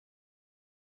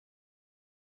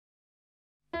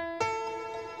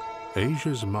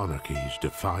Asia's monarchies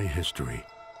defy history.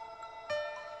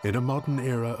 In a modern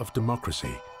era of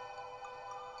democracy,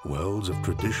 worlds of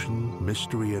tradition,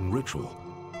 mystery, and ritual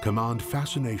command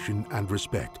fascination and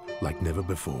respect like never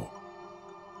before.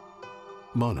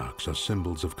 Monarchs are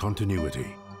symbols of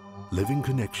continuity, living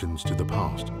connections to the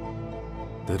past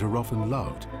that are often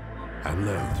loved and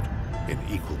loathed in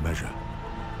equal measure.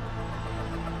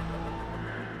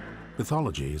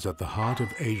 Mythology is at the heart of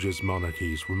Asia's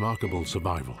monarchies' remarkable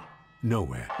survival.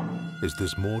 Nowhere is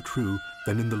this more true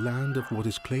than in the land of what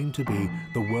is claimed to be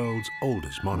the world's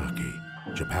oldest monarchy,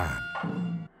 Japan.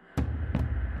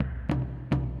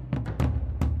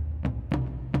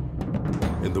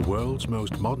 In the world's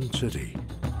most modern city,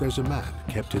 there's a man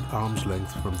kept at arm's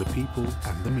length from the people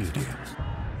and the media.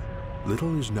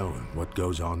 Little is known what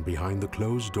goes on behind the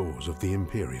closed doors of the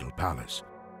imperial palace.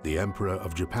 The Emperor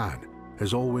of Japan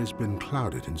has always been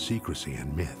clouded in secrecy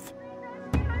and myth.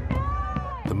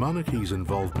 The monarchy's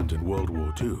involvement in World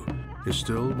War II is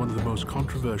still one of the most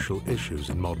controversial issues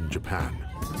in modern Japan.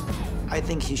 I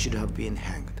think he should have been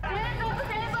hanged.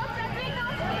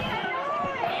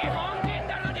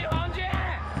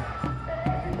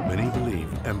 Many believe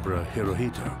Emperor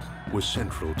Hirohito was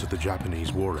central to the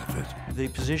Japanese war effort. The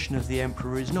position of the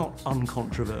emperor is not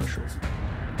uncontroversial.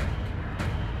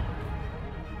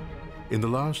 In the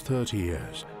last 30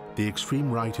 years, the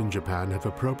extreme right in Japan have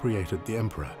appropriated the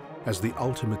emperor as the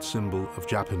ultimate symbol of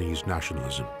Japanese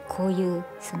nationalism.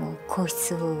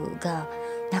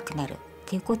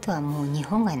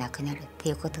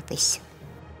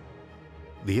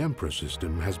 The emperor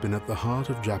system has been at the heart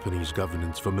of Japanese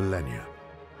governance for millennia.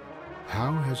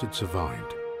 How has it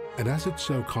survived? And as it's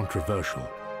so controversial,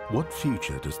 what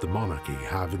future does the monarchy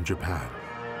have in Japan?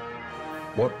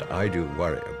 What I do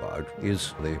worry about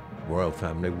is the royal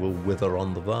family will wither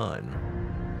on the vine.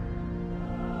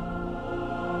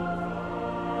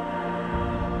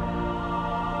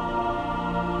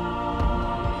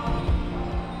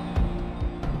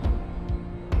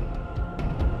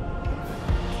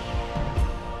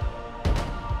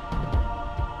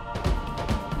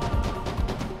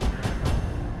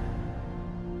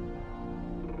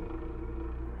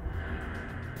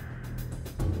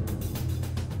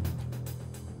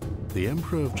 The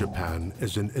Emperor of Japan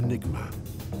is an enigma.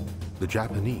 The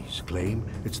Japanese claim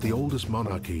it's the oldest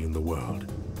monarchy in the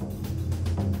world.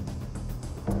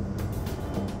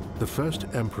 The first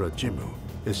Emperor Jimmu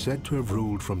is said to have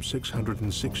ruled from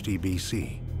 660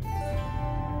 BC.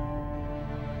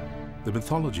 The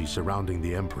mythology surrounding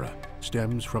the emperor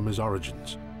stems from his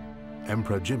origins.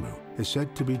 Emperor Jimmu is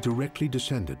said to be directly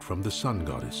descended from the sun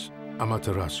goddess,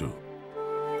 Amaterasu.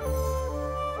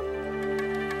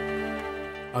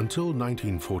 Until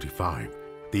 1945,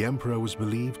 the emperor was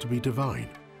believed to be divine,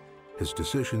 his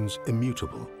decisions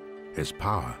immutable, his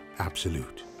power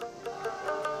absolute.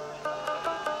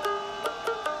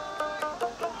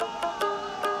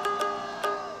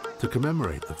 To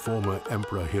commemorate the former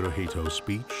Emperor Hirohito's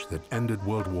speech that ended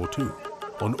World War II,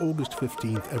 on August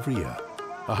 15th every year,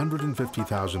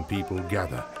 150,000 people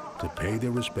gather to pay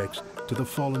their respects to the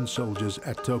fallen soldiers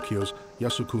at Tokyo's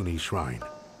Yasukuni Shrine.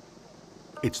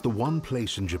 It's the one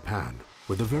place in Japan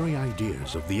where the very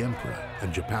ideas of the emperor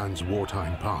and Japan's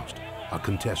wartime past are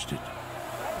contested.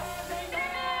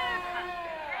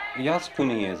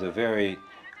 Yasukuni is a very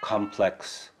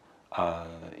complex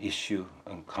issue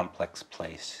and complex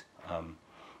place.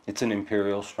 It's an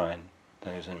imperial shrine.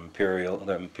 There's the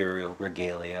imperial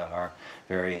regalia are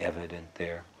very evident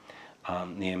there.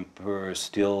 The emperor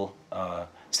still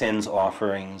sends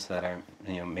offerings that are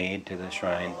made to the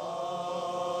shrine.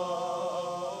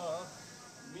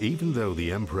 Even though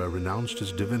the emperor renounced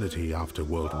his divinity after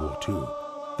World War II,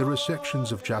 there are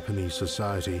sections of Japanese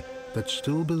society that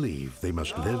still believe they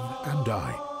must live and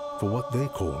die for what they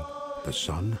call the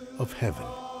Son of Heaven.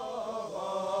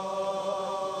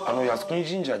 靖国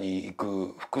神社に行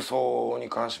く服装に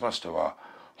関しましては、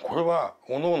これは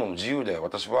各々の自由で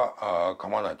私は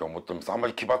構わないと思ってます。あんま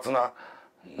り奇抜な、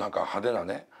なんか派手な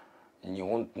ね、日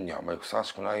本にあんまりふさわ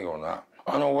しくないような。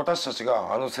私たち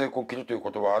が制服を着るという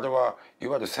ことは、あれはい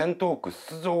わゆる戦闘服、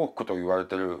出場服と言われ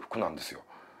ている服なんですよ。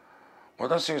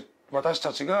私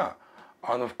たちが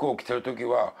服を着ている時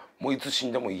は、もういつ死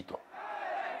んでもいいと。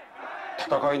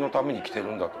戦いのために着て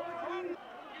るんだ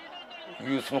と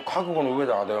いう、その覚悟の上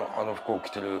で服を着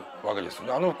てるわけです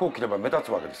よね。服を着れば目立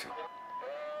つわけですよ。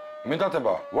目立て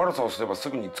ば悪さをすればす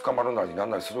ぐに捕まるなりなん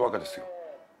なりするわけですよ。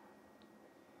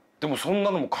でもそん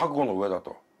なのも覚悟の上だ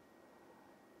と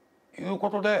いうこ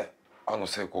とで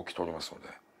制服を着ておりますので。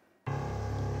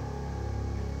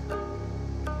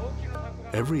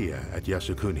Every year at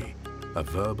Yasukuni, a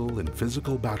verbal and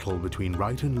physical battle between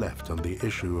right and left on the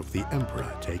issue of the emperor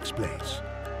takes place.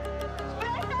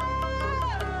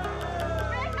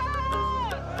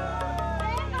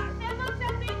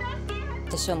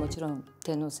私はもちろん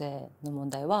天皇制の問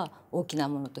題は大きな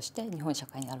ものとして日本社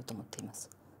会にあると思っています。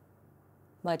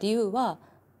理由は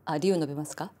理由述べま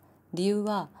すか？理由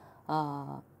は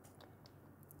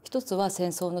一つは戦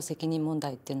争の責任問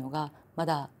題っていうのがま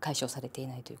だ解消されてい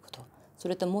ないということ。そ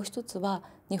れともう一つは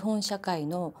日本社会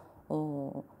の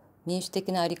民主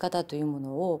的な在り方というもの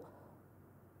を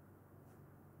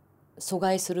阻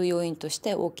害する要因とし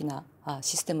て大きな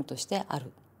システムとしてあ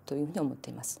るというふうに思って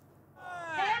います。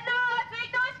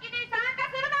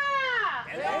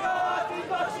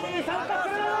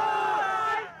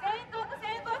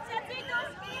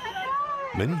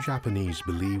Many Japanese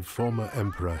believe former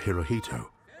Emperor Hirohito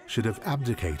should have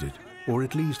abdicated or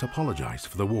at least apologized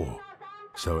for the war.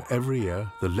 So every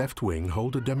year, the left wing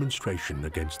hold a demonstration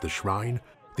against the shrine,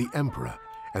 the emperor,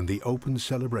 and the open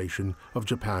celebration of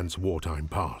Japan's wartime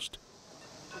past.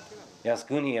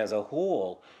 Yasukuni as a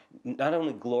whole not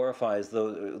only glorifies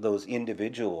those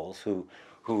individuals who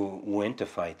went to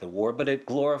fight the war, but it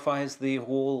glorifies the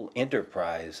whole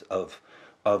enterprise of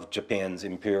Japan's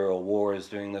imperial wars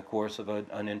during the course of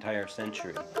an entire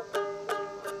century.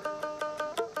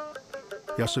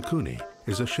 Yasukuni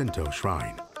is a Shinto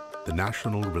shrine, the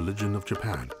national religion of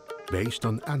Japan, based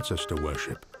on ancestor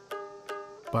worship.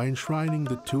 By enshrining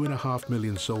the 2.5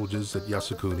 million soldiers at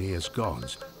Yasukuni as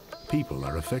gods, people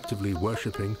are effectively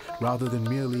worshipping rather than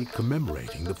merely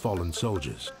commemorating the fallen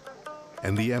soldiers.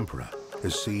 And the emperor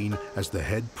is seen as the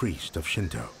head priest of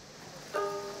Shinto.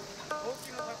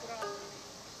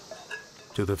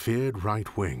 To the feared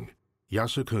right wing,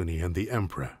 Yasukuni and the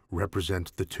emperor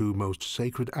represent the two most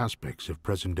sacred aspects of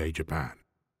present-day Japan.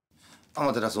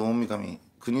 天照大神、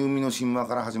国生みの神話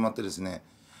から始まってですね、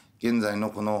現在の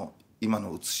この今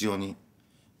の写しように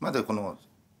までこの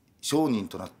商人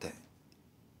となって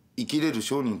生きれる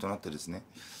商人となってですね、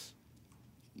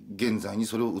現在に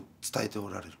それを伝えてお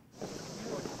られる。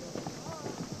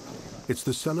It's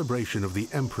the celebration of the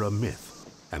emperor myth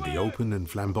and the open and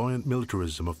flamboyant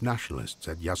militarism of nationalists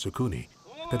at Yasukuni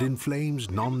that inflames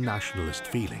non-nationalist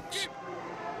feelings.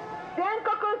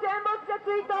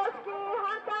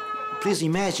 Please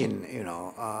imagine,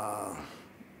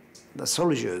 the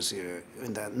soldiers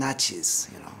in the Nazis,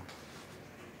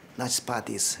 Nazi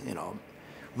parties,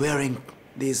 wearing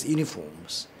these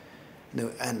uniforms,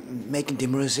 and making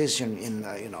demonstration in,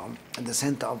 in the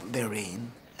center of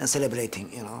Berlin and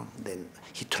celebrating, then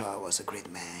Hitler was a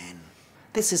great man.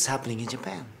 This is happening in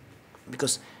Japan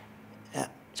because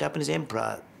Japanese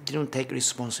emperor didn't take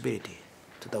responsibility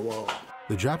to the war.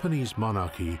 The Japanese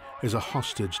monarchy is a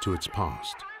hostage to its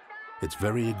past. Its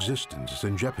very existence is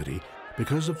in jeopardy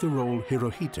because of the role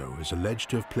Hirohito is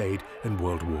alleged to have played in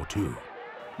World War II.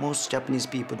 Most Japanese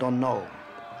people don't know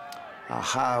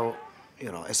how,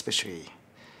 especially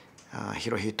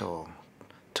Hirohito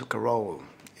took a role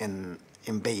in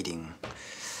invading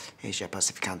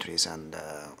Asia-Pacific countries and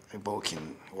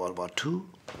evoking World War II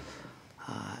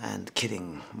and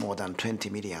killing more than 20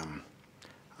 million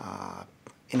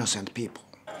innocent people.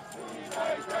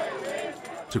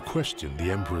 To question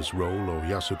the emperor's role or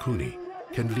Yasukuni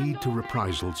can lead to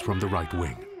reprisals from the right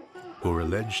wing, who are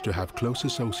alleged to have close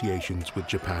associations with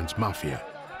Japan's mafia,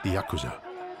 the Yakuza.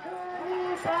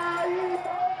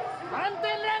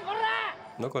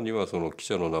 中にはその記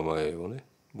者の名前をね、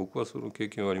僕はその経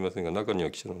験はありませんが、中には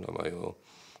記者の名前を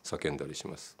叫んだりし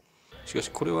ます。しか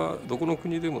しこれはどこの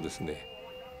国でもですね、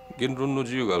言論の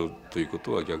自由があるというこ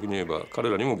とは逆に言えば彼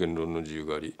らにも言論の自由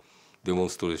があり、デモン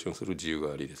ストレーションする自由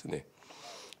がありですね、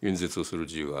演説をする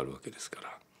自由があるわけですか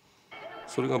ら、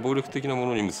それが暴力的なも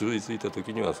のに結びついた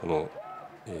時にはその、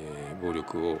暴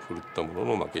力を振るった者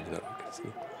の負けになるわけですね。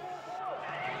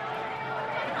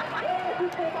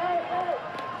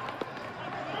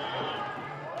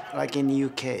Like in the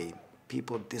UK,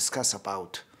 people discuss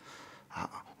about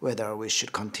whether we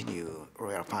should continue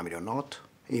royal family or not.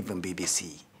 Even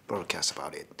BBC broadcasts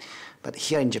about it. But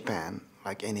here in Japan,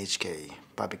 like NHK,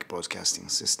 public broadcasting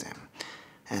system,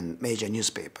 and major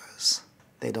newspapers,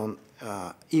 they don't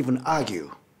even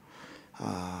argue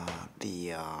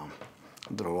the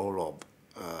role of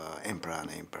emperor and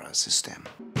emperor system.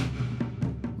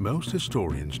 Most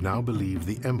historians now believe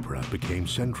the emperor became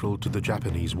central to the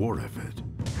Japanese war effort.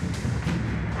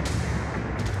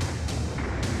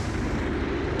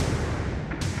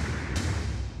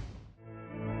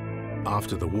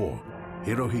 After the war,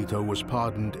 Hirohito was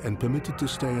pardoned and permitted to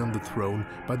stay on the throne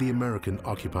by the American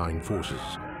occupying forces.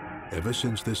 Ever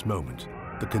since this moment,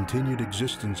 the continued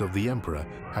existence of the emperor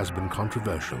has been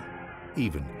controversial,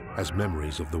 even as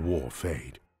memories of the war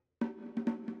fade.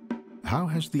 How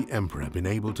has the emperor been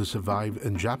able to survive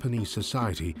in Japanese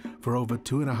society for over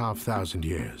 2,500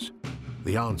 years?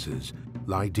 The answers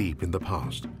lie deep in the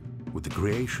past, with the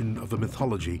creation of a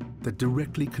mythology that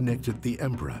directly connected the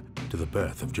emperor to the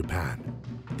birth of Japan.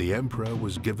 The emperor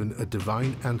was given a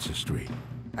divine ancestry,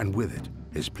 and with it,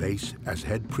 his place as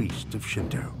head priest of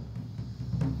Shinto.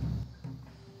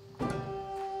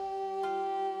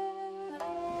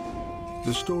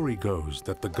 The story goes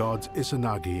that the gods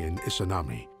Izanagi and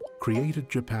Izanami created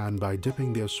Japan by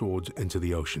dipping their swords into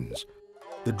the oceans.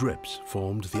 The drips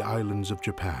formed the islands of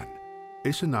Japan.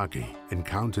 Izanagi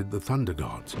encountered the thunder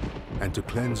gods, and to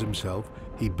cleanse himself,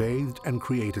 he bathed and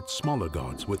created smaller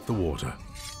gods with the water.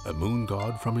 A moon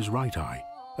god from his right eye,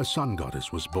 a sun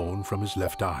goddess was born from his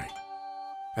left eye,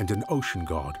 and an ocean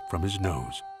god from his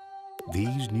nose.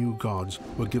 These new gods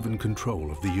were given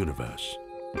control of the universe.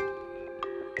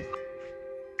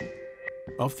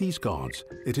 Of these gods,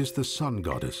 it is the sun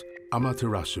goddess,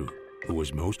 Amaterasu, who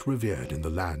was most revered in the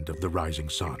land of the rising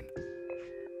sun.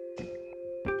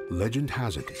 Legend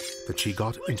has it that she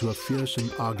got into a fearsome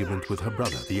argument with her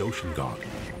brother, the ocean god,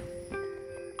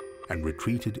 and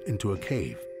retreated into a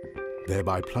cave,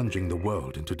 thereby plunging the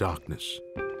world into darkness.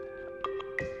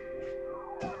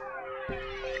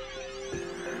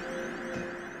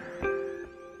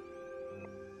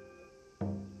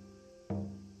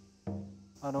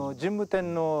神武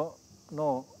天皇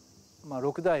の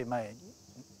6代前に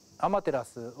天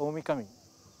照大神、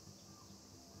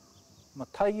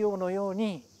太陽のよう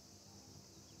に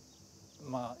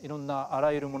いろんなあ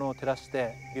らゆるものを照らし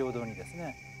て平等にです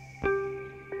ね。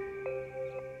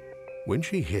When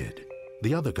she hid,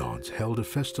 the other gods held a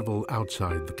festival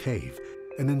outside the cave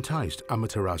and enticed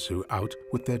Amaterasu out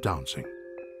with their dancing.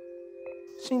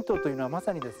 神道というのはま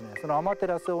さにですね、その天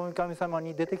照大神様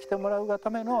に出てきてもらうがた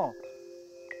めの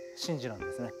神事なん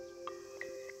ですね。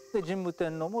で、神武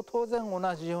天皇も当然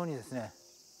同じようにですね、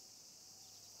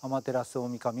天照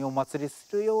大神をお祭り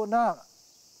するような、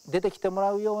出てきても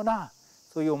らうような、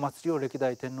そういうお祭りを歴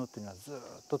代天皇というのはずっ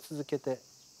と続けて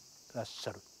らっし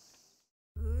ゃる。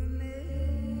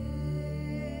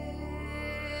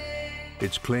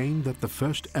It's claimed that the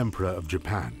first emperor of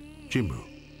Japan,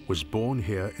 Jimmu, was born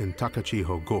here in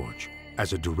Takachiho Gorge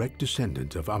as a direct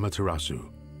descendant of Amaterasu.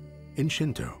 In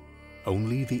Shinto,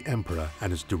 only the emperor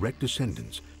and his direct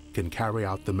descendants can carry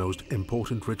out the most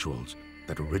important rituals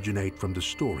that originate from the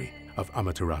story of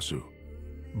Amaterasu,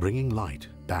 bringing light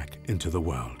back into the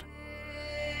world.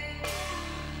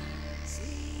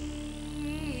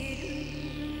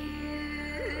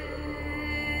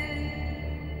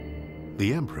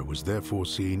 The emperor was therefore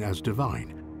seen as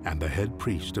divine and the head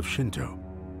priest of Shinto,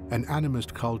 an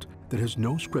animist cult that has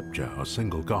no scripture or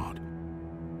single god,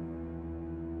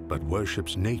 but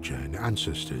worships nature and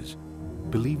ancestors,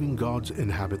 believing gods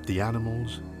inhabit the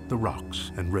animals, the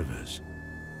rocks, and rivers.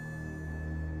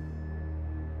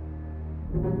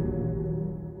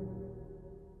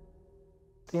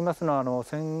 と言いますのは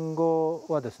戦後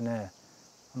はですね、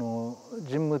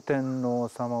神武天皇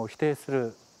様を否定す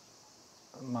る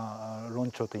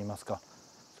論調といいますか、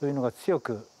そういうのが強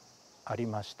くあり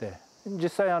まして、実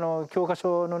際教科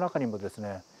書の中にもです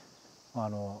ね、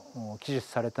記述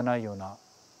されてないような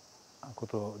こ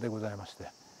とでございまして、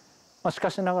しか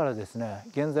しながらですね、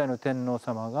現在の天皇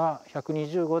様が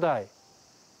125代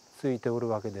ついておる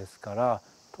わけですから、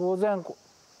当然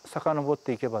遡っ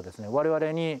ていけばですね、我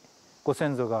々にご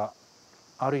先祖が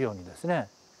あるようにですね、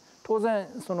当然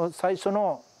その最初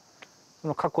の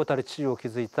確固たる地位を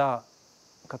築いた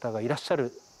方がいらっしゃ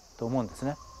ると思うんです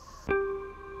ね。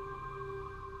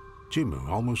Jimmu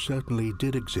almost certainly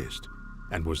did exist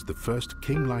and was the first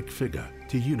king-like figure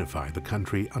to unify the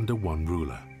country under one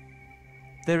ruler.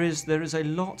 There is a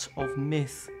lot of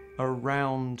myth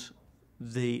around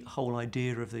the whole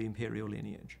idea of the imperial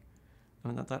lineage. I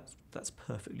mean, that's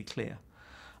perfectly clear.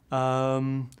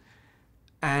 And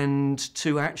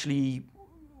to actually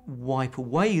wipe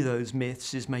away those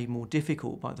myths is made more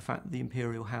difficult by the fact that the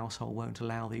imperial household won't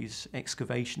allow these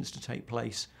excavations to take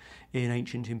place in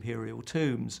ancient imperial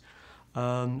tombs.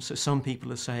 So some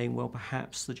people are saying, well,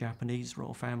 perhaps the Japanese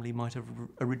royal family might have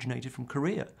originated from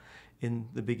Korea in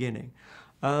the beginning.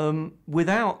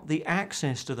 Without the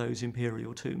access to those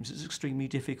imperial tombs, it's extremely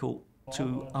difficult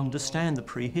to understand the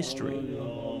prehistory.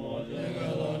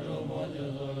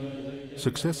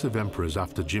 Successive emperors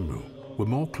after Jimmu were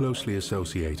more closely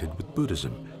associated with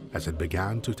Buddhism as it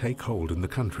began to take hold in the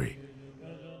country.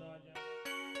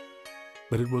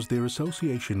 But it was their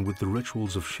association with the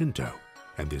rituals of Shinto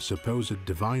and their supposed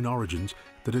divine origins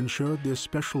that ensured their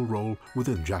special role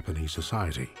within Japanese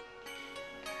society.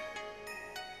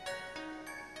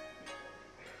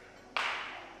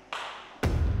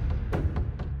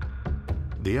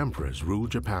 The emperors ruled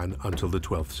Japan until the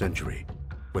 12th century,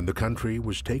 when the country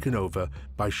was taken over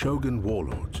by shogun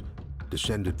warlords,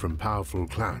 descended from powerful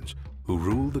clans who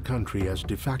ruled the country as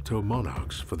de facto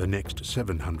monarchs for the next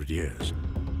 700 years.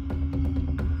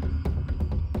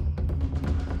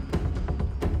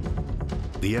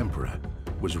 The emperor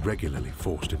was regularly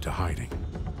forced into hiding.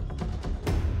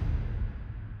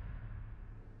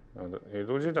 江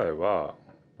戸時代は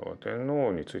天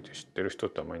皇について知ってる人っ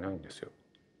てあんまりいないんですよ。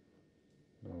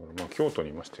だから京都に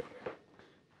いましたよ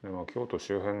ね。で京都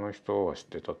周辺の人は知っ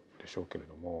てたでしょうけれ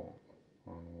ども、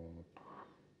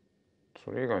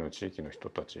それ以外の地域の人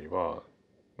たちは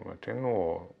天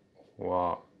皇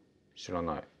は知ら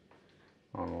ない。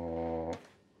そ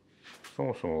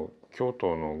もそも京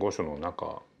都の御所の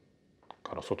中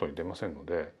から外に出ませんの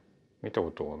で見た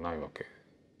ことがないわけ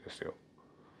ですよ。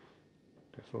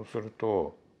でそうする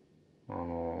と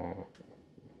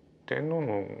天皇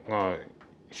のが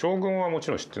将軍はもち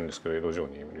ろん知ってるんですけど、江戸城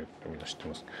にいるってみんな知って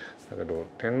ます。だけど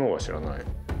天皇は知らない。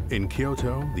In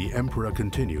Kyoto, the emperor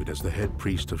continued as the head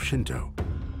priest of Shinto,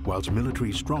 whilst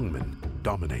military strongmen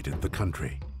dominated the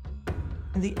country.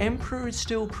 The emperor is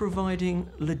still providing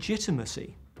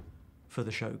legitimacy for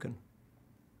the shogun.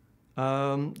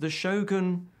 The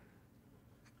shogun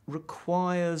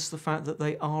requires the fact that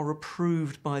they are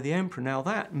approved by the emperor. Now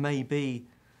that may be,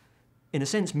 in a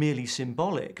sense, merely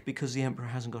symbolic because the emperor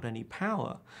hasn't got any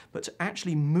power, but to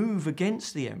actually move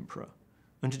against the emperor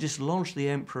and to dislodge the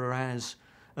emperor as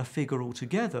a figure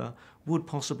altogether would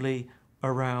possibly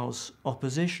arouse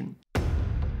opposition.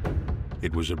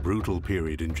 It was a brutal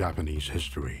period in Japanese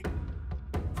history.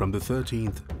 From the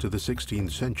 13th to the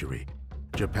 16th century,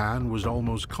 Japan was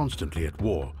almost constantly at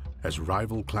war as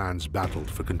rival clans battled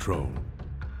for control.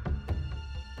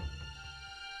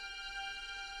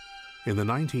 In the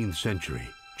 19th century,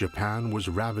 Japan was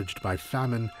ravaged by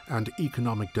famine and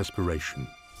economic desperation,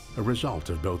 a result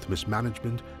of both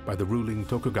mismanagement by the ruling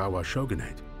Tokugawa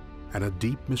shogunate and a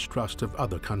deep mistrust of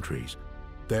other countries,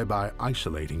 thereby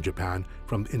isolating Japan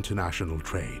from international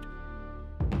trade.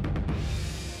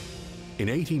 In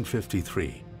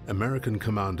 1853, American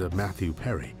commander Matthew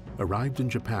Perry arrived in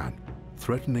Japan,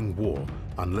 threatening war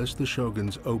unless the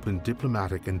shoguns opened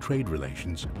diplomatic and trade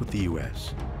relations with the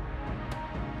US.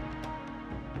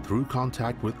 Through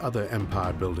contact with other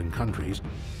empire-building countries,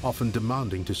 often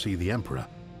demanding to see the emperor,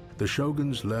 the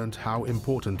shoguns learned how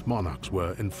important monarchs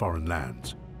were in foreign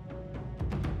lands.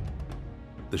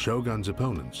 The shogun's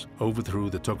opponents overthrew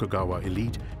the Tokugawa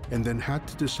elite and then had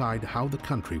to decide how the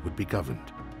country would be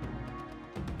governed.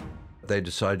 They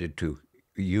decided to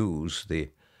use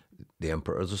the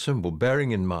emperor as a symbol,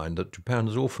 bearing in mind that Japan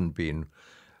has often been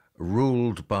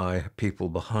ruled by people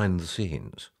behind the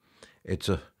scenes. It's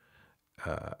a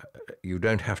you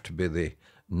don't have to be the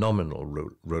nominal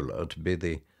ruler to be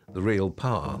the real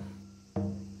power.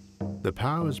 The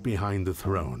powers behind the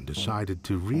throne decided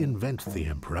to reinvent the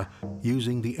emperor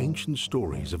using the ancient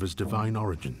stories of his divine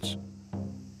origins.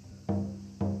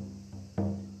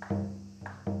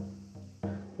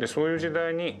 でそういう時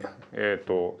代に、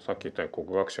さっき言った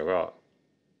国学者が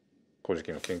古事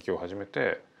記の研究を始め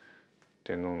て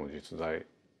天皇の実在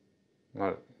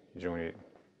が非常に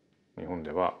日本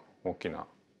では大きな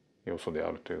要素で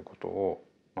あるということを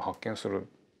発見する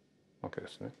わけで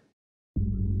すね。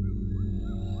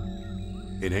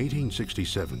In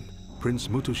 1867, Prince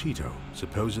Mutoshito,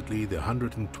 supposedly the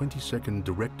 122nd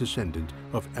direct descendant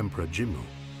of Emperor Jimmu,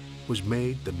 was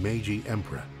made the Meiji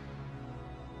Emperor.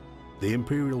 The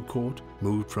imperial court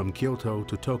moved from Kyoto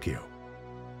to Tokyo,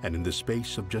 and in the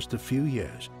space of just a few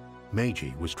years,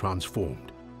 Meiji was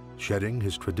transformed, shedding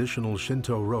his traditional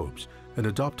Shinto robes and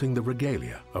adopting the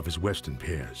regalia of his Western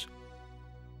peers.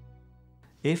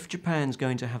 If Japan's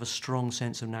going to have a strong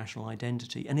sense of national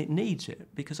identity, and it needs it,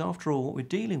 because after all what we're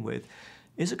dealing with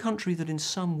is a country that in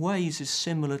some ways is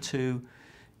similar to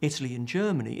Italy and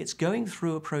Germany, it's going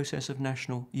through a process of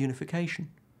national unification.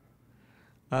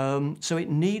 So it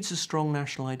needs a strong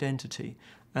national identity,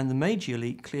 and the Meiji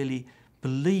elite clearly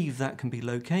believe that can be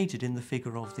located in the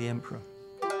figure of the emperor.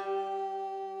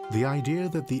 The idea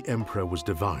that the emperor was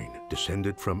divine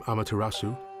descended from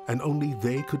Amaterasu, and only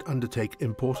they could undertake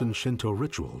important Shinto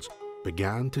rituals,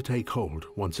 began to take hold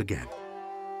once again.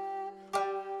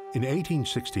 In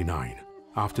 1869,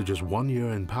 after just 1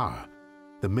 year in power,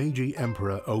 the Meiji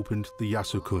emperor opened the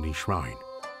Yasukuni Shrine.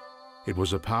 It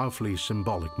was a powerfully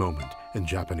symbolic moment in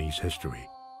Japanese history.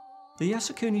 The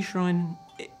Yasukuni Shrine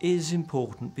is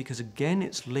important because, again,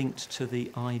 it's linked to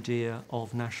the idea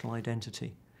of national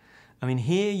identity. I mean,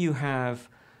 here you have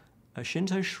a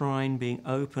Shinto shrine being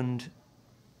opened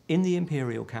in the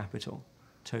imperial capital,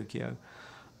 Tokyo,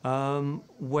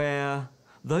 where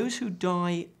Those who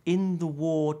die in the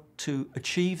war to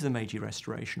achieve the Meiji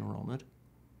Restoration are honoured.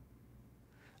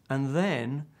 And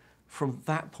then, from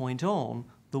that point on,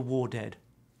 the war dead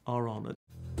are honoured.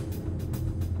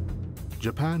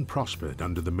 Japan prospered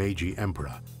under the Meiji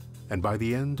Emperor, and by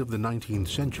the end of the 19th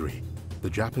century, the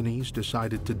Japanese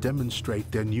decided to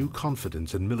demonstrate their new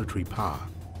confidence in military power.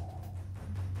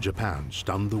 Japan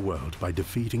stunned the world by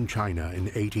defeating China in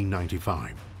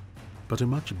 1895, but a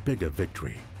much bigger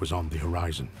victory was on the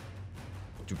horizon.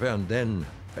 Japan then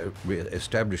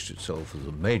established itself as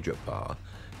a major power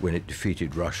when it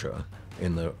defeated Russia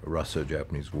in the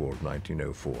Russo-Japanese War of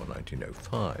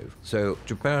 1904-1905. So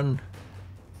Japan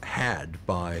had,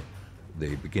 by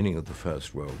the beginning of the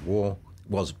First World War,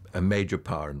 was a major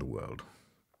power in the world.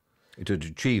 It had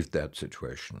achieved that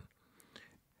situation.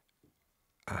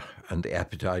 And the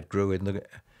appetite grew in the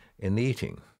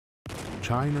eating.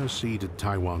 China ceded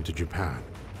Taiwan to Japan,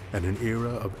 and an era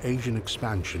of Asian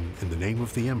expansion in the name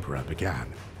of the emperor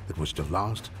began that was to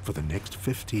last for the next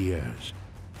 50 years.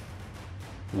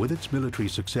 With its military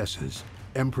successes,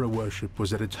 emperor worship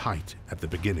was at its height at the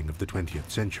beginning of the 20th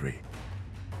century.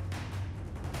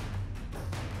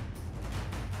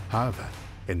 However,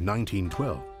 in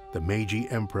 1912, the Meiji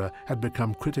emperor had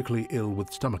become critically ill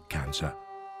with stomach cancer,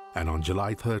 and on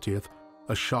July 30th,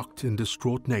 a shocked and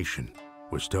distraught nation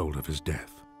was told of his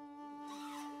death.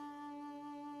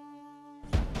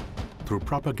 Through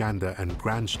propaganda and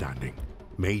grandstanding,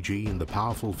 Meiji and the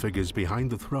powerful figures behind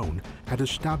the throne had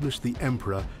established the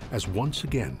emperor as once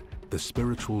again the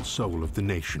spiritual soul of the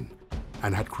nation,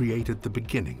 and had created the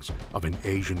beginnings of an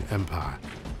Asian empire.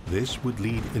 This would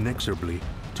lead inexorably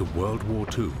to World War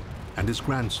II and his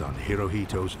grandson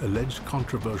Hirohito's alleged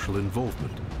controversial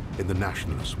involvement in the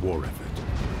nationalist war effort.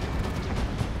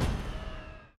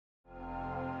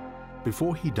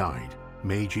 Before he died,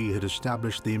 Meiji had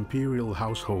established the imperial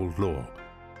household law,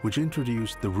 which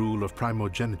introduced the rule of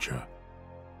primogeniture.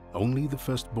 Only the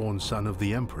firstborn son of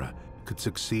the emperor could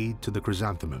succeed to the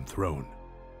chrysanthemum throne.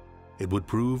 It would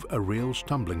prove a real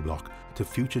stumbling block to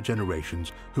future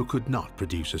generations who could not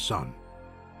produce a son.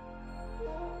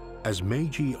 As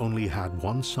Meiji only had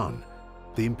one son,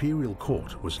 the imperial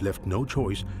court was left no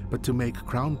choice but to make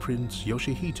Crown Prince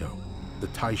Yoshihito the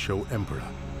Taisho emperor.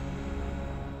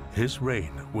 His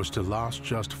reign was to last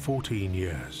just 14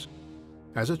 years.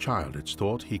 As a child, it's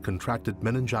thought he contracted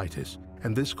meningitis,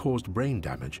 and this caused brain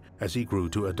damage as he grew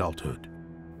to adulthood.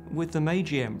 With the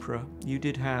Meiji emperor, you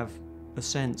did have a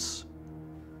sense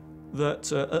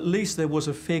that at least there was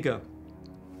a figure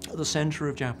at the center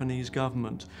of Japanese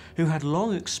government who had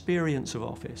long experience of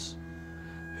office,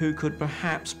 who could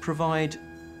perhaps provide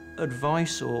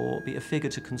advice or be a figure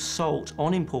to consult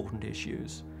on important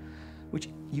issues, which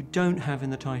you don't have in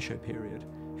the Taisho period.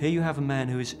 Here you have a man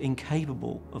who is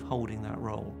incapable of holding that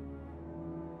role.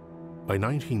 By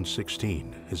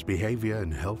 1916, his behavior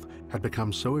and health had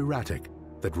become so erratic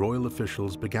that royal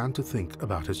officials began to think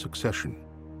about his succession.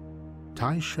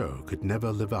 Taisho could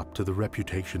never live up to the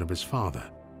reputation of his father.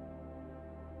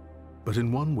 But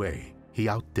in one way, he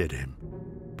outdid him,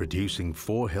 producing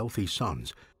 4 healthy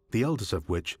sons, the eldest of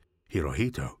which,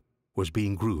 Hirohito, was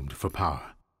being groomed for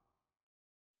power.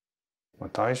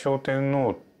 大正天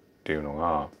皇っていうの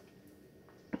が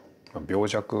病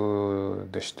弱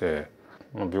でして、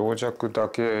病弱だ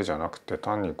けじゃなくて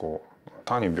単に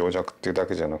病弱っていうだ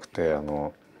けじゃなくて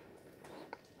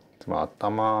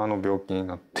頭の病気に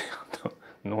なって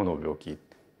脳の病気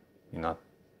になっ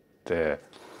て、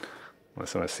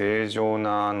それ正常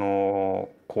な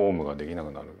公務ができな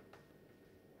くなる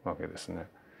わけですね。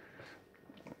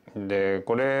で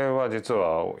これは実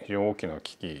は非常に大きな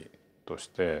危機とし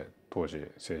て当時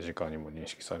政治家にも認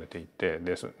識されていて、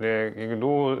で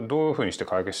どういうふうにして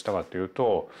解決したかという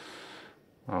と、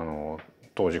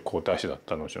当時皇太子だっ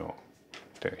た後の昭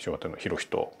和天皇裕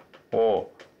仁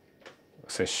を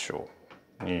摂政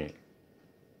に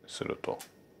すると、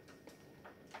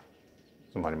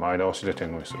つまり前倒しで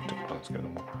天皇にするということなんですけれど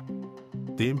も。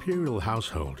The imperial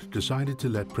household decided to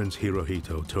let Prince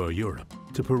Hirohito tour Europe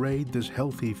to parade this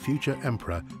healthy future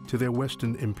emperor to their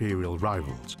Western imperial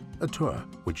rivals, a tour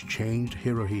which changed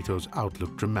Hirohito's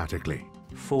outlook dramatically.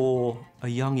 For a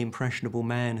young, impressionable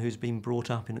man who's been brought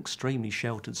up in extremely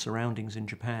sheltered surroundings in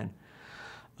Japan,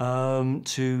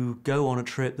 to go on a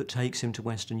trip that takes him to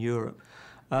Western Europe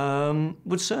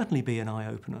would certainly be an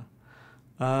eye-opener.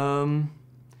 And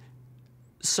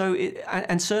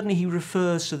certainly he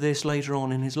refers to this later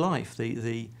on in his life,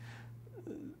 the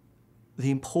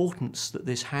importance that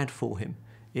this had for him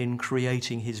in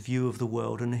creating his view of the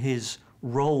world and his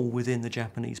role within the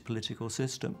Japanese political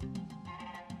system.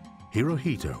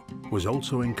 Hirohito was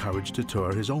also encouraged to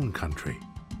tour his own country.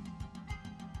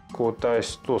 皇太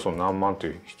子とその何万と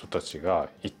いう人たちが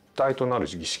一体となる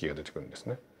儀式が出てくるんです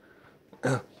ね。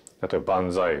例えば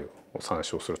万歳を参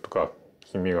照するとか、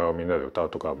君がみんなで歌う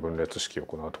とか、分裂式を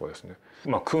行うとかですね。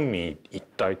君民一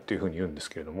体っていうふうに言うんです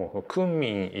けれども、君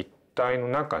民一体の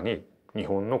中に日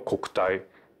本の国体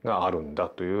があるんだ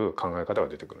という考え方が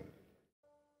出てくる。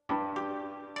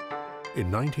In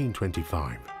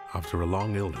 1925, after a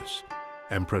long illness,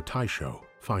 Emperor Taisho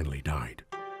finally died.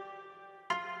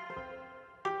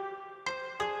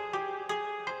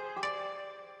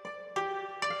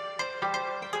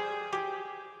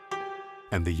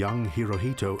 And the young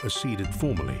Hirohito acceded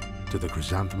formally to the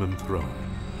chrysanthemum throne.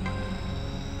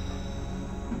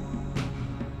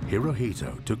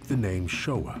 Hirohito took the name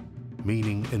Showa,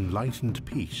 meaning enlightened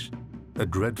peace, a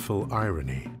dreadful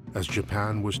irony, as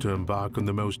Japan was to embark on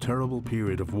the most terrible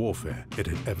period of warfare it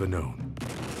had ever known.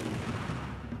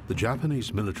 The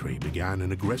Japanese military began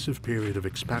an aggressive period of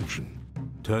expansion,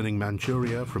 turning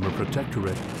Manchuria from a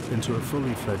protectorate into a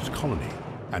fully fledged colony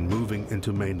and moving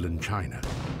into mainland China.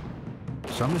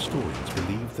 Some historians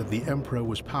believe that the emperor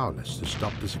was powerless to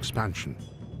stop this expansion.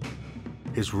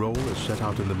 His role as set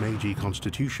out in the Meiji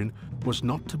Constitution was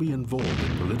not to be involved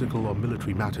in political or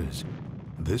military matters.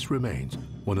 This remains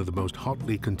one of the most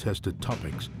hotly contested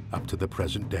topics up to the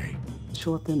present day.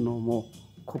 昭和天皇も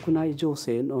国内情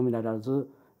勢のみならず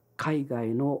海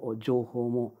外の情報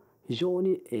も非常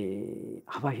に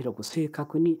幅広く正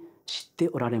確に知って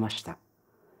おられました。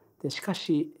でしか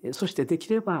しそしてでき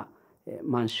れば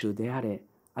満州であれ、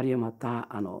あるいはまた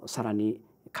さらに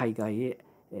海外へ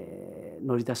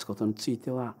乗り出すことについ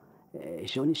ては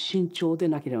非常に慎重で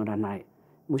なければならない、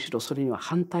むしろそれには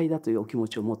反対だというお気持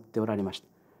ちを持っておられました。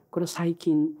これは最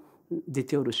近出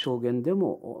ておる証言で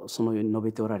もそのように述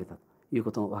べておられたという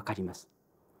ことが分かります。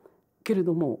けれ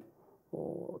ども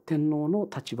天皇の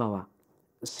立場は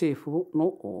政府の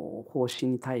方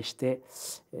針に対して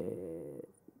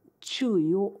注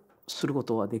意をするこ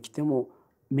とはできても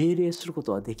命令するこ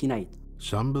とはできない。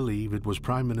Some believe it was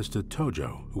Prime Minister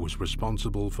Tojo who was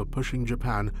responsible for pushing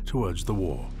Japan towards the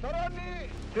war. さらに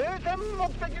停戦目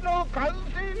的の完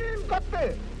遂に向かっ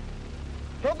て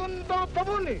諸軍とと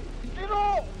もに一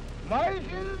度邁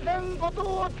進せんこと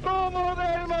を誓うもので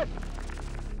あります。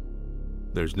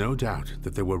There's no doubt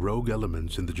that there were rogue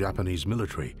elements in the Japanese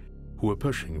military who were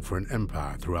pushing for an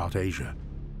empire throughout Asia,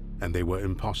 and they were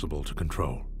impossible to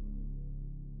control.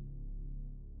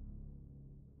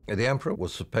 The emperor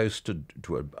was supposed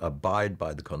to abide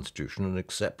by the constitution and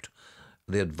accept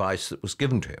the advice that was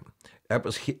given to him. That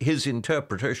was his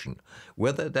interpretation.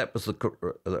 Whether that was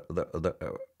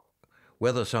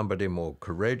whether somebody more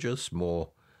courageous, more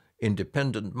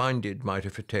independent-minded might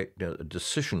have taken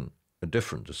a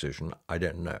different decision, I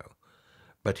don't know.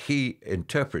 But he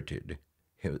interpreted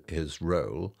his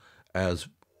role as,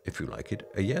 if you like it,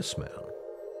 a yes man.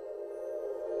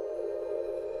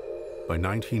 By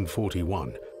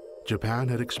 1941, Japan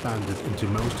had expanded into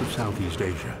most of Southeast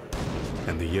Asia,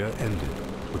 and the year ended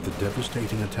with the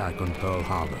devastating attack on Pearl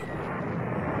Harbor.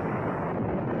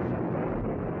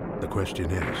 The question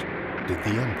is, did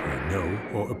the emperor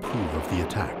know or approve of the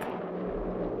attack?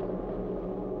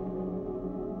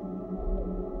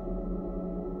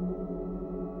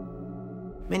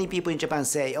 Many people in Japan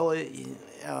say,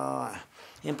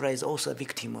 emperor is also a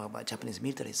victim of Japanese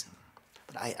militarism.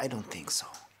 But I don't think so.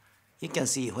 You can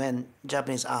see when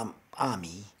Japanese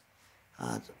army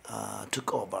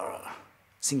took over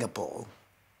Singapore,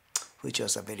 which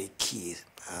was a very key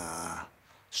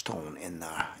stone in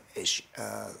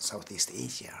Southeast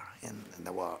Asia in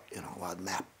the world, world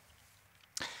map.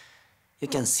 You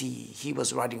can see he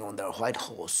was riding on the white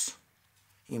horse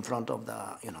in front of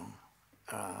the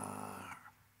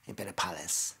Imperial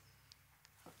Palace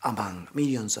among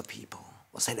millions of people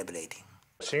were celebrating.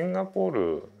 シンガポー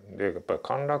ルでやっぱり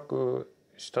陥落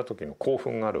した時の興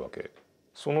奮があるわけ。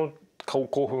その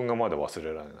興奮がまだ忘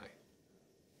れられない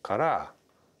から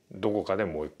どこかで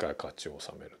もう一回勝ちを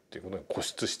収めるっていうことに固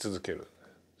執し続ける。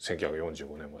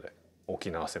1945年まで沖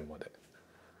縄戦まで。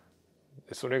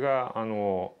それが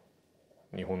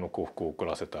日本の降伏を遅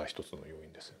らせた一つの要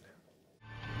因ですよね。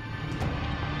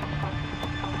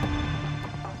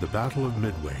The Battle of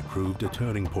Midway proved a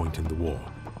turning point in the war,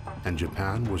 and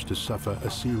Japan was to suffer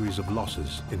a series of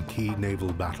losses in key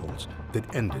naval battles that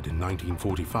ended in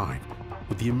 1945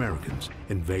 with the Americans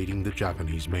invading the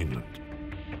Japanese mainland.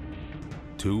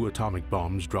 2 atomic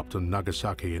bombs dropped on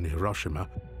Nagasaki and Hiroshima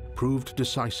proved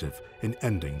decisive in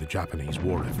ending the Japanese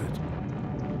war effort.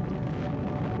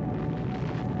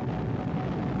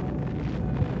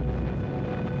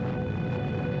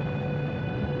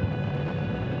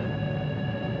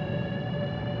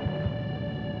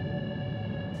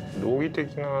 道義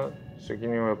的な責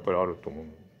任はやっぱりあると思う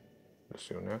んで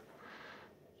すよね。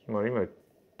つまり今言っ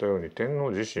たように天皇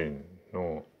自身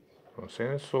の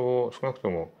戦争、少なくと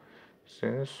も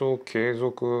戦争継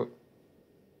続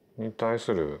に対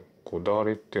するこだわ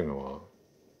りっていうのは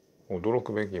驚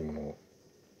くべきもの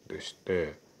でし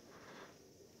て、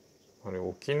あれ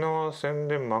沖縄戦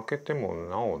で負けても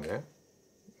なおね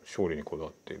勝利にこだわ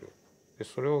っている。で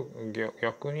それを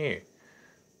逆に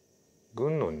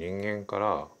軍の人間か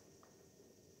ら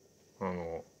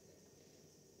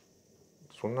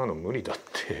そんなの無理だっ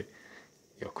て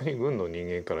逆に軍の人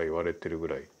間から言われてるぐ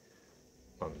らい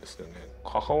なんですよね。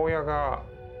母親が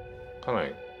かな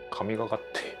り神がかっ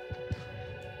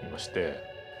ていまして、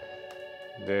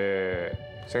で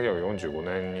1945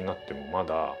年になってもま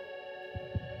だ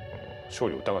勝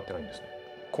利を疑ってないんですね。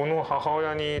この母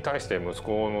親に対して息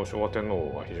子の昭和天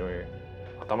皇は非常に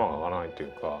頭が上がらないとい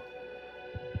うか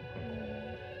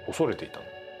恐れていた。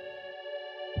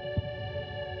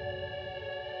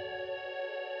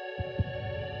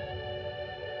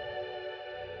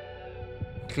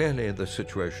Clearly, the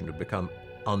situation had become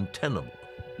untenable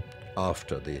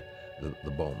after the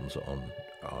bombs on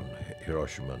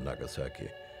Hiroshima and Nagasaki.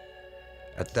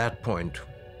 At that point,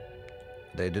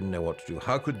 they didn't know what to do.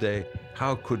 How could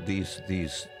these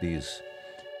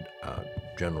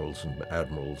generals and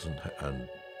admirals and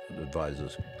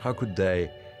advisors, how could they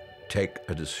take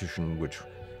a decision which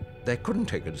they couldn't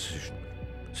take a decision?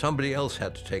 Somebody else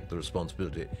had to take the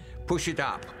responsibility, push it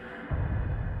up.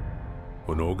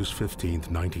 On August 15,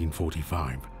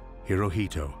 1945,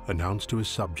 Hirohito announced to his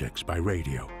subjects by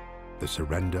radio the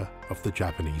surrender of the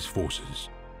Japanese forces.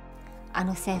 あ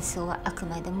の戦争はあく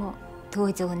までも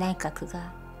東条内閣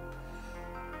が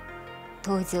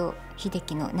東条英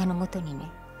機の名のもとにね、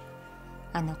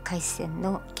あの開戦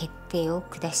の決定を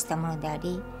下したものであ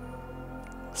り、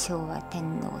昭和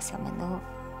天皇様の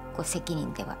ご責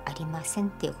任ではありませ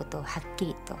んということをはっき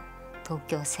りと東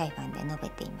京裁判で述べ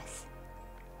ています。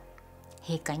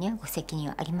陛下にはご責任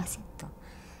はありませんと。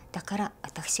だから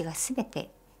私がすべて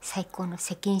最高の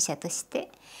責任者とし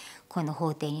てこの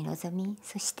法廷に臨み、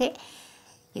そして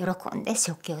喜んで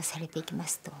処刑をされていきま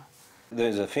すと。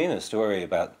There's a famous story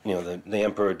about, the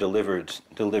emperor delivered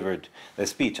the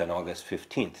speech on August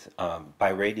 15th by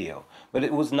radio, but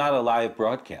it was not a live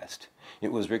broadcast.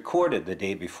 It was recorded the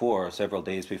day before, several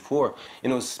days before,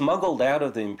 and it was smuggled out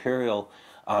of the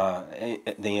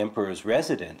the emperor's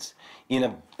residence in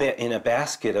a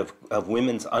basket of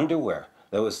women's underwear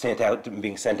that was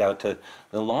being sent out to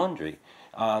the laundry,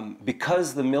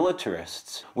 because the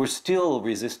militarists were still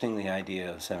resisting the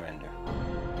idea of surrender.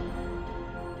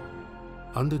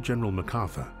 Under General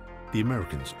MacArthur, the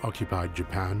Americans occupied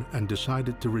Japan and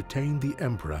decided to retain the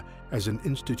emperor as an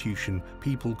institution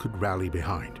people could rally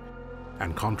behind,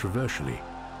 and controversially,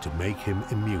 to make him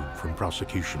immune from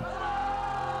prosecution.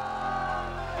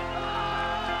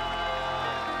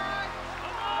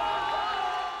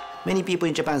 Many people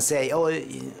in Japan say,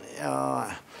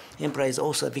 emperor is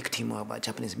also a victim of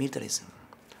Japanese militarism.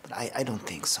 But I don't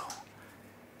think so.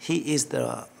 He is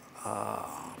the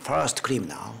first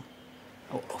criminal,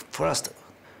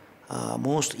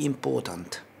 most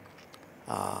important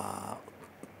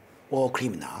war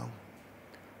criminal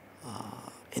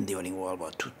during World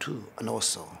War II, and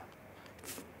also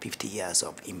 50 years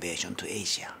of invasion to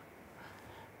Asia,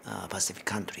 Pacific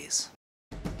countries.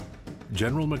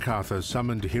 General MacArthur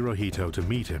summoned Hirohito to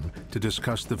meet him to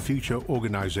discuss the future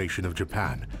organization of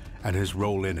Japan and his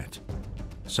role in it.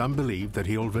 Some believed that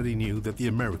he already knew that the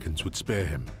Americans would spare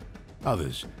him,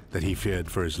 others that he feared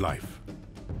for his life.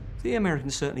 The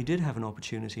Americans certainly did have an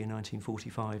opportunity in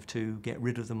 1945 to get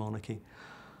rid of the monarchy.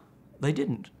 They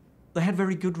didn't. They had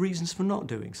very good reasons for not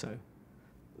doing so.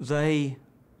 They,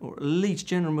 or at least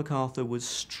General MacArthur, was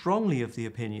strongly of the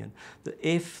opinion that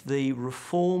if the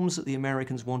reforms that the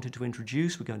Americans wanted to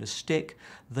introduce were going to stick,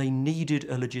 they needed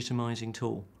a legitimizing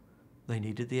tool. They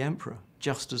needed the emperor,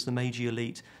 just as the Meiji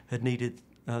elite had needed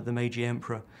the Meiji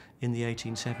emperor in the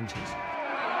 1870s.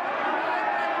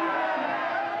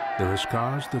 There are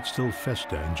scars that still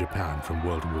fester in Japan from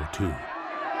World War II.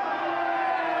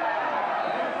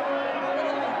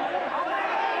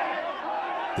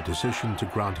 The decision to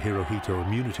grant Hirohito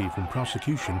immunity from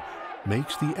prosecution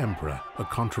makes the emperor a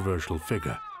controversial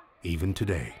figure, even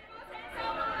today.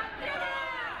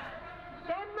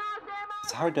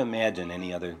 It's hard to imagine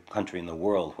any other country in the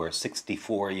world where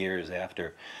 64 years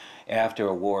after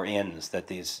a war ends that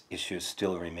these issues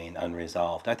still remain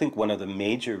unresolved. I think one of the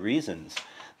major reasons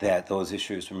that those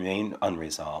issues remain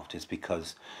unresolved is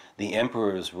because the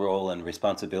emperor's role and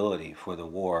responsibility for the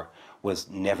war was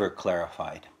never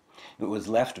clarified. It was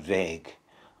left vague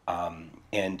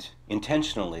and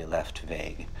intentionally left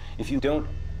vague. If you don't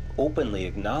openly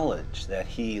acknowledge that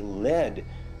he led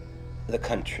the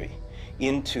country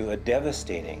into a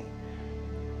devastating,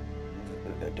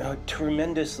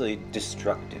 tremendously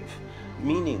destructive,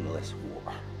 meaningless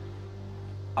war,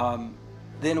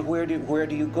 then where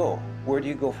do you go? Where do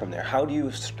you go from there? How do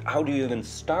you even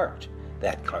start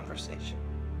that conversation?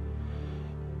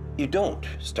 You don't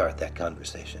start that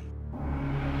conversation.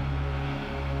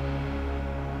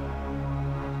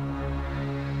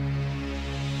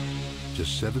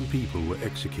 Just 7 people were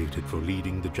executed for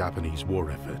leading the Japanese war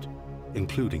effort,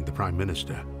 including the Prime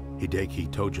Minister, Hideki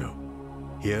Tojo,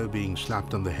 here being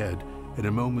slapped on the head in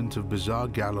a moment of bizarre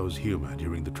gallows humor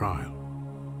during the trial.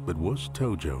 But was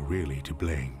Tojo really to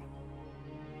blame?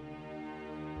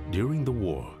 During the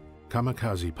war,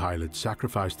 kamikaze pilots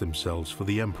sacrificed themselves for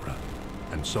the emperor,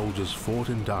 and soldiers fought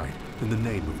and died in the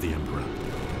name of the emperor.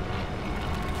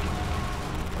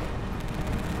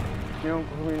 日本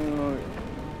国民の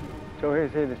徴兵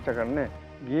制でしたからね、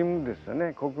義務ですよ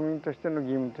ね。国民としての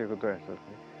義務ということが一つね。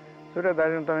それは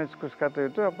誰のために尽くすかとい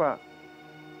うと、やっぱ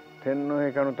天皇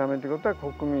陛下のためということは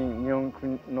国民、日本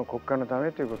の国家のた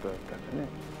めということだったんですね。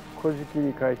古事記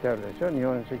に書いてあるでしょ。日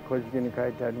本書紀古事記に書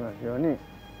いてありますように、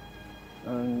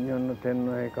日本の天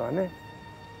皇陛下はね、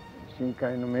神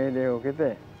海の命令を受け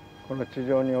てこの地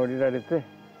上に降りられて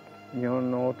日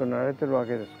本の王となられてるわ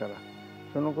けですから、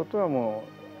そのことはも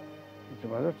ういつ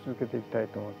まで続けていきたい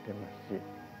と思っていますし、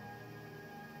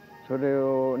それに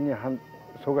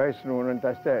阻害するものに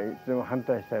対してはいつでも反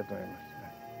対したいと思います。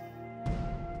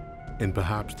In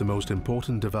perhaps the most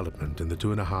important development in the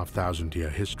 2,500-year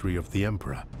history of the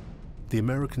emperor, the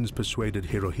Americans persuaded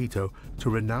Hirohito to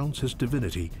renounce his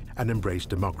divinity and embrace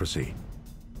democracy.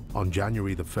 On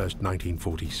January 1st,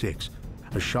 1946,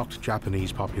 a shocked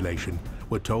Japanese population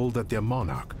were told that their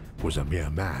monarch was a mere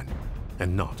man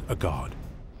and not a god.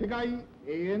 世界永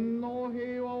遠の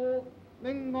平和を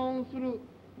念願する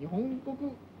日本国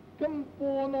憲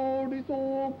法の理想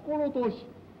を心とし、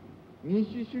民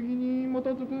主主義に基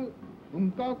づく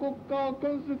文化国家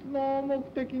建設の目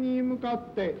的に向か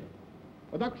って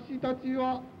私たち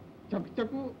は着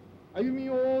々歩み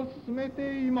を進め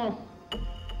ています。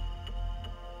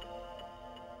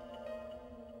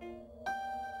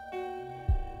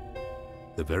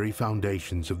The very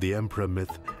foundations of the emperor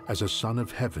myth as a son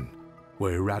of heaven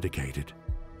were eradicated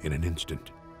in an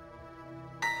instant.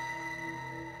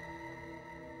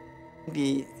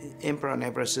 The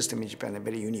emperor-emperor system in Japan is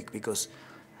very unique because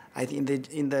I think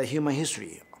in the human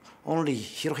history, only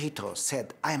Hirohito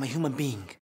said, "I am a human being."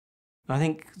 I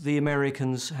think the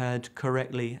Americans had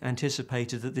correctly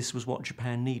anticipated that this was what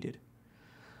Japan needed.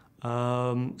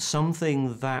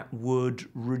 Something that would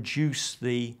reduce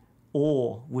the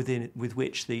awe with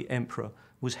which the emperor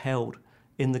was held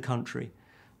in the country,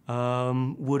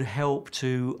 would help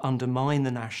to undermine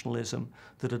the nationalism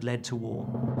that had led to war.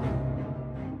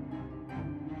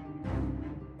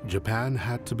 Japan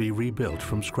had to be rebuilt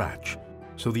from scratch,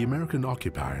 so the American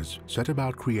occupiers set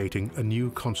about creating a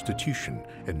new constitution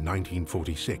in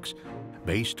 1946,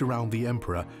 based around the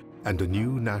emperor and a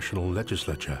new national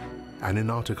legislature, and in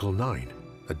Article 9,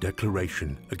 a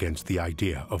declaration against the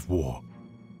idea of war.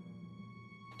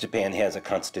 Japan has a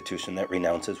constitution that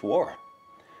renounces war.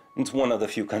 It's one of the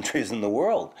few countries in the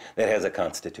world that has a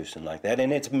constitution like that,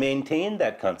 and it's maintained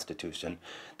that constitution,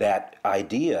 that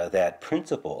idea, that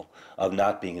principle of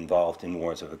not being involved in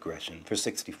wars of aggression for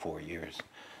 64 years,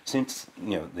 since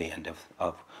the end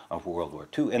of World War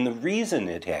II. And the reason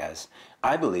it has,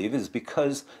 I believe, is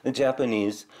because the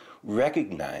Japanese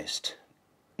recognized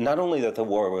not only that the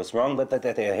war was wrong, but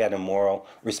that they had a moral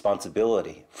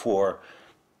responsibility for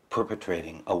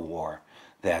perpetrating a war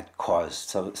that caused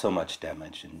so much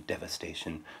damage and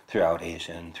devastation throughout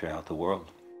Asia and throughout the world.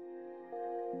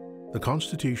 The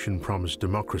Constitution promised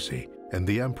democracy, and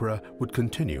the emperor would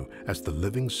continue as the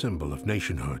living symbol of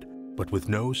nationhood, but with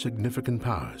no significant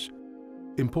powers.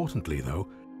 Importantly, though,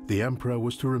 the emperor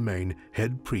was to remain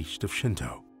head priest of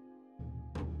Shinto.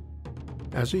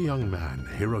 As a young man,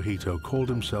 Hirohito called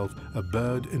himself a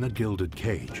bird in a gilded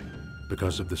cage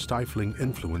because of the stifling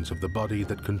influence of the body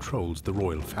that controls the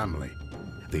royal family,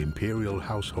 the Imperial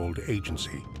Household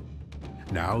Agency.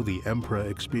 Now the emperor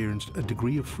experienced a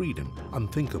degree of freedom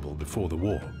unthinkable before the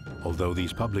war, although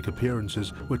these public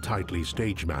appearances were tightly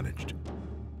stage-managed.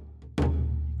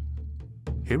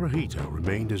 Hirohito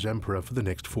remained as emperor for the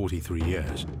next 43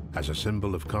 years as a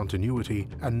symbol of continuity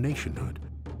and nationhood,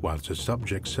 whilst his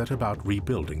subjects set about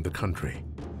rebuilding the country.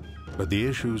 But the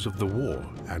issues of the war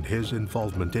and his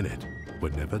involvement in it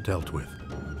were never dealt with.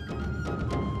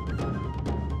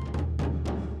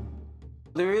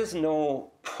 There is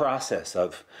no process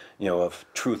of, of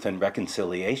truth and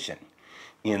reconciliation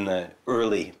in the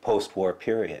early post-war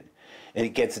period. And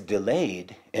it gets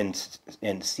delayed and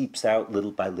seeps out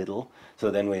little by little. So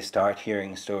then we start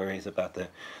hearing stories about the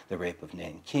rape of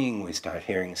Nanking. We start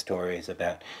hearing stories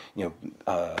about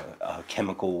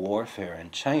chemical warfare in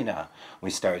China. We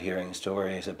start hearing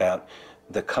stories about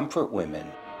the comfort women.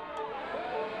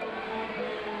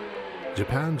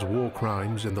 Japan's war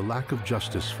crimes and the lack of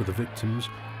justice for the victims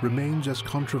remains as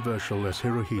controversial as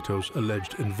Hirohito's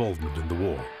alleged involvement in the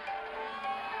war.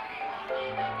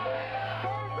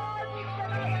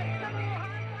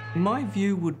 My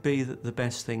view would be that the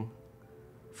best thing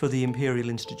for the imperial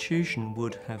institution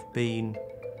would have been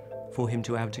for him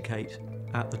to abdicate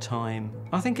at the time.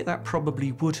 I think that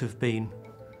probably would have been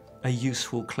a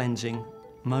useful cleansing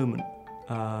moment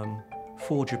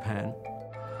for Japan.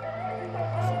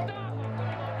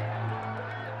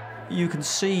 You can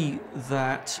see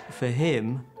that for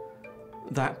him,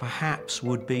 that perhaps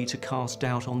would be to cast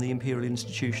doubt on the imperial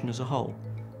institution as a whole.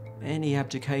 Any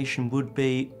abdication would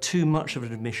be too much of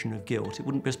an admission of guilt. It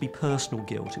wouldn't just be personal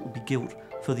guilt, it would be guilt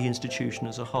for the institution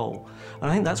as a whole.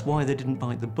 And I think that's why they didn't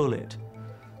bite the bullet.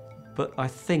 But I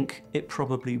think it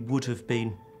probably would have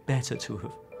been better to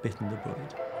have bitten the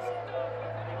bullet.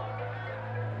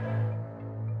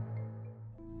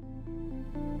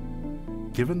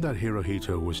 Given that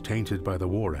Hirohito was tainted by the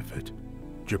war effort,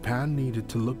 Japan needed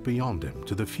to look beyond him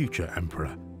to the future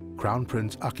emperor, Crown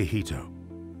Prince Akihito.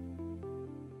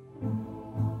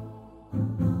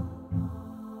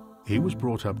 He was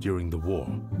brought up during the war,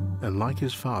 and like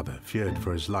his father, feared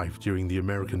for his life during the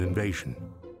American invasion.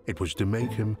 It was to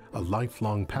make him a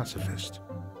lifelong pacifist.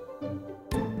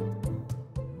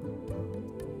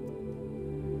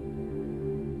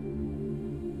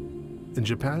 In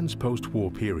Japan's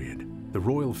post-war period, the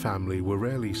royal family were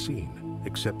rarely seen,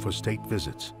 except for state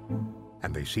visits,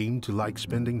 and they seemed to like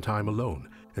spending time alone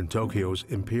in Tokyo's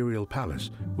Imperial Palace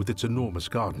with its enormous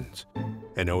gardens,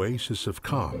 an oasis of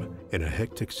calm in a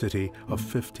hectic city of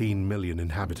 15 million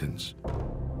inhabitants.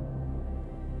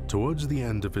 Towards the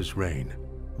end of his reign,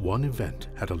 one event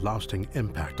had a lasting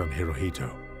impact on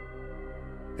Hirohito.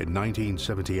 In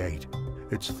 1978,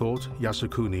 it's thought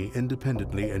Yasukuni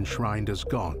independently enshrined as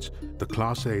gods the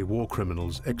Class A war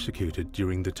criminals executed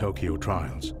during the Tokyo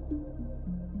trials.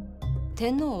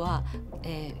 天皇は、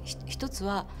一つ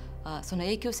はその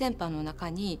永久戦犯の中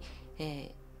に、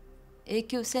永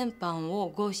久戦犯を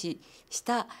合祀し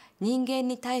た人間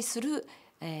に対する、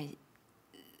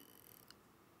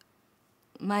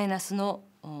マイナスの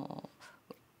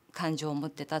感情を持っ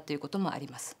てたということもあり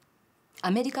ます。ア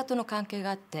メリカとの関係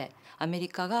があって、アメリ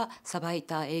カが裁い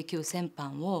た永久戦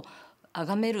犯を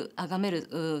崇める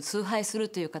崇拝する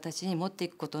という形に持ってい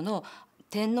くことの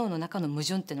天皇の中の矛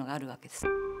盾っていうのがあるわけです。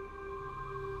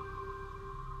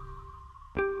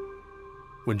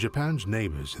When Japan's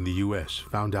neighbors in the US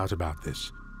found out about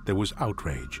this, there was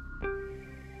outrage.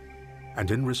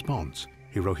 And in response,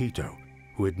 Hirohito,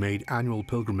 who had made annual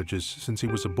pilgrimages since he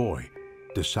was a boy,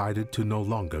 decided to no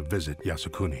longer visit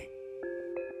Yasukuni.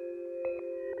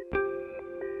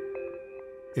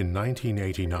 In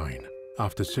 1989,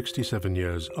 after 67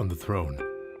 years on the throne,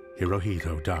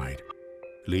 Hirohito died,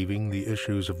 leaving the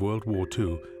issues of World War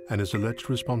II and his alleged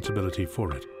responsibility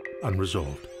for it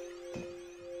unresolved.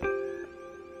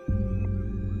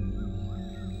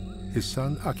 His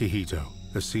son Akihito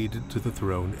acceded to the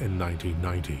throne in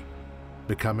 1990,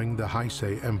 becoming the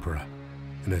Heisei Emperor,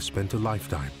 and has spent a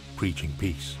lifetime preaching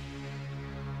peace.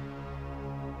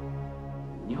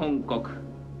 日本国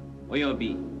およ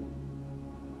び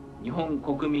日本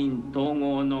国民統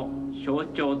合の象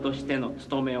徴としての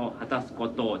務めを果たすこ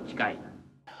とを誓い。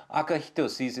Akihito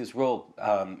sees his role,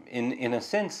 in a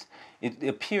sense, it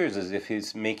appears as if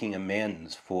he's making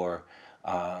amends for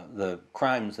the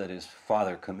crimes that his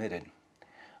father committed.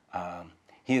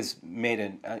 He has made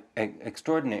an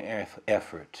extraordinary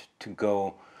effort to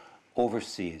go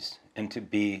overseas and to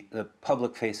be the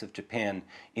public face of Japan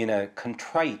in a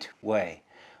contrite way,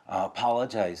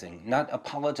 apologizing, not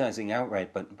apologizing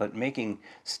outright, but making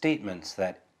statements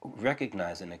that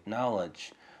recognize and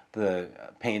acknowledge the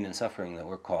pain and suffering that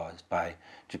were caused by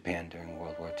Japan during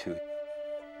World War II.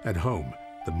 At home,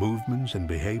 the movements and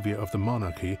behavior of the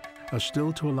monarchy are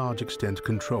still to a large extent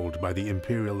controlled by the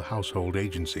Imperial Household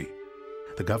Agency,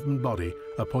 the government body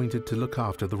appointed to look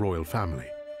after the royal family.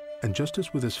 And just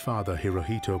as with his father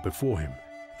Hirohito before him,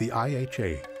 the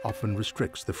IHA often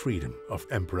restricts the freedom of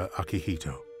Emperor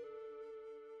Akihito.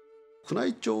 宮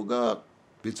内庁が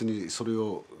別にそれ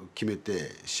を決め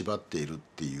て縛っているっ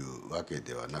ていうわけ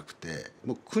ではなくて、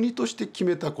もう国として決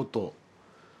めたこと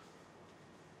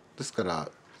ですから、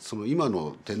その今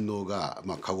の天皇が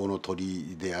籠の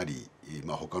鳥であり、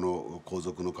他の皇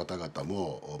族の方々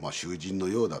も囚人の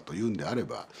ようだというんであれ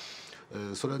ば、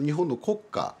それは日本の国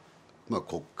家、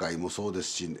国会もそうです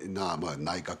し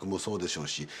内閣もそうでしょう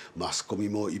し、マスコミ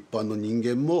も一般の人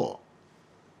間も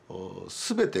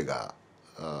全てが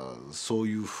そう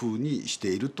いうふうにして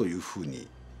いるというふうに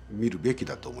見るべき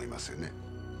だと思いますよね。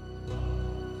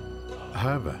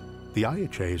However, the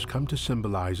IHA has come to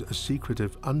symbolize a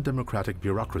secretive, undemocratic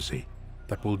bureaucracy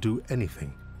that will do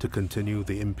anything to continue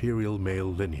the imperial male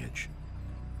lineage.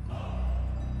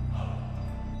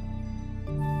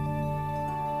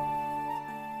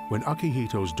 When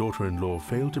Akihito's daughter-in-law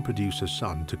failed to produce a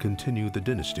son to continue the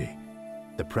dynasty,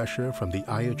 the pressure from the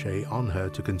IHA on her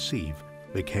to conceive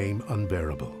became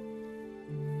unbearable.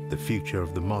 The future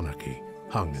of the monarchy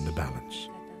hung in the balance.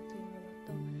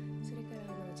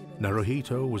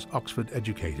 Naruhito was Oxford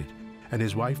educated and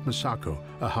his wife Masako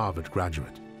a Harvard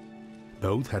graduate.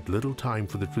 Both had little time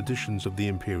for the traditions of the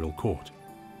imperial court.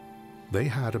 They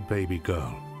had a baby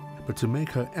girl, but to make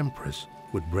her empress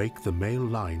would break the male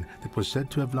line that was said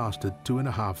to have lasted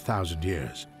 2,500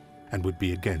 years and would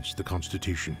be against the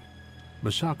constitution.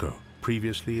 Masako,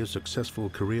 previously a successful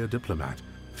career diplomat,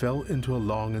 fell into a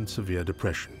long and severe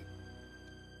depression.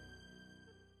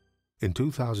 In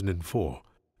 2004,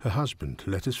 her husband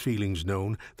let his feelings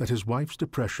known that his wife's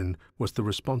depression was the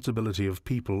responsibility of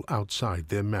people outside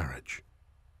their marriage.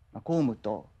 公務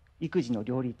と育児の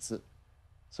両立、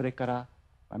それから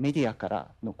メディアか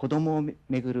らの子どもを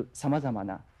めぐるさまざま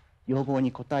な要望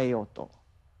に応えようと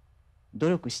努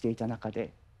力していた中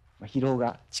で疲労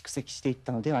が蓄積していっ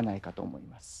たのではないかと思い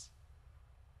ます。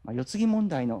世継ぎ問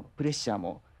題のプレッシャー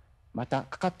もまた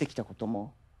かかってきたこと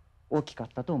も大きかっ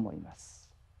たと思います。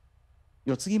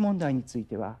世継ぎ問題につい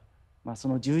ては、そ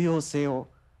の重要性を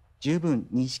十分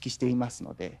認識しています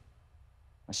ので、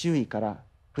周囲から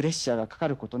プレッシャーがかか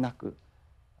ることなく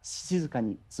静か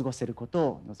に過ごせること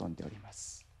を望んでおりま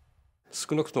す。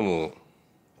少なくとも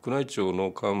宮内庁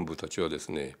の幹部たちはで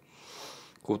すね、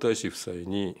皇太子夫妻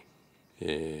に、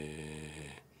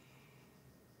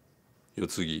世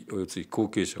継ぎ後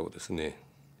継者をですね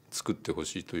作ってほ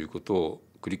しいということを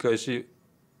繰り返し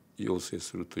要請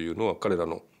するというのは彼ら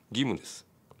の義務です。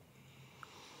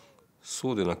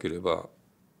そうでなければ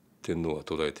天皇は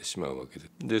途絶えてしまうわけ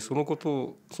で、そのこと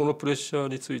をそのプレッシャー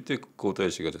について皇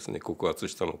太子がですね告発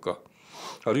したのか、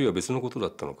あるいは別のことだ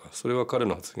ったのか、それは彼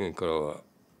の発言からは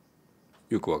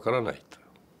よくわからない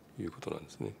ということなんで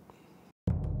すね。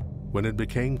When it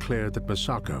became clear that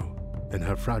Masako, in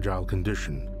her fragile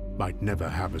condition, might never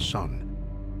have a son,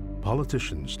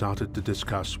 politicians started to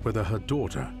discuss whether her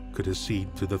daughter could accede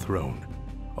to the throne,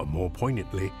 or more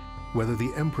poignantly, whether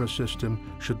the emperor system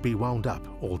should be wound up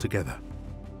altogether.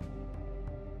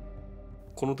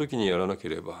 この時にやらなけ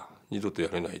れば二度とや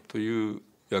れないという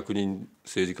役人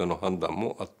政治家の判断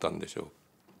もあったんでしょう。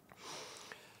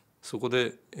そこ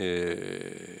で、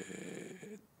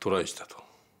トライしたと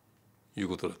いう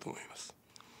ことだと思います。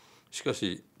しか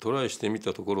しトライしてみ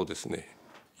たところですね、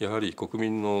やはり国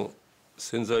民の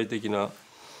潜在的な、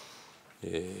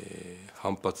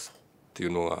反発ってい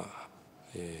うのが、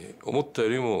思ったよ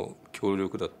りも強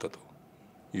力だったと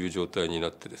いう状態にな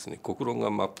ってですね、国論が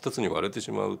真っ二つに割れて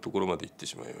しまうところまで行って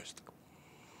しまいました。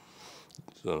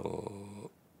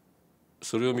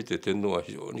それを見て天皇は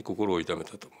非常に心を痛め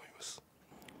たと思います。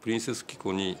プリンセス紀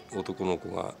子に男の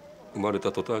子が生まれ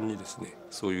た途端にですね、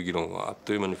そういう議論はあっ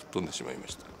という間に吹っ飛んでしまいま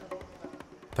した。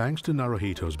Thanks to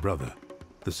Naruhito's brother,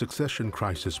 the succession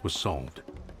crisis was solved,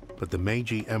 but the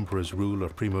Meiji Emperor's rule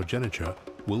of primogeniture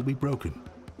will be broken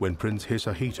when Prince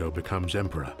Hisahito becomes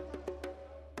emperor.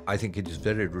 I think it is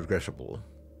very regrettable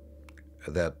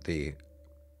that the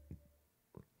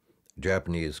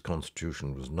Japanese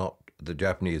constitution was not, the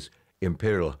Japanese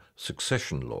imperial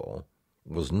succession law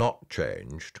was not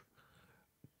changed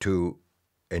to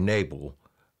enable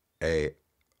a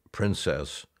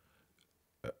princess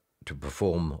to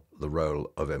perform the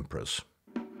role of empress.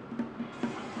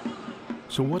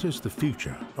 So what is the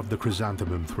future of the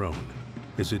chrysanthemum throne?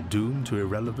 Is it doomed to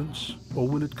irrelevance, or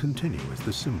will it continue as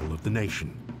the symbol of the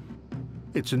nation?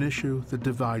 It's an issue that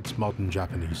divides modern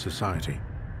Japanese society.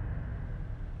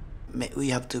 We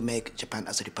have to make Japan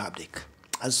as a republic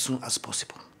as soon as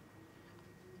possible,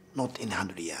 not in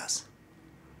 100 years.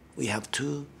 We have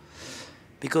to,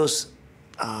 because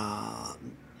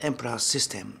emperor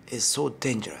system is so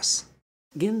dangerous.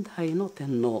 現代の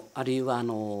天皇あるいは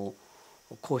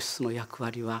皇室の役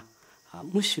割は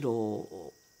むしろ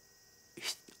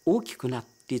大きくな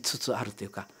りつつあるという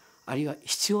か、あるいは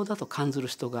必要だと感じる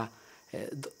人が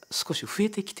少し増え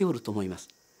てきておると思います。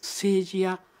政治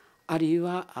やあるい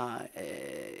は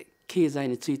経済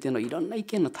についてのいろんな意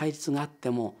見の対立があって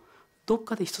もどっ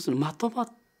かで一つにまとまっ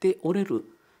ておれる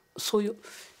そういう、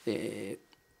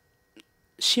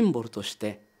シンボルとし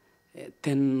て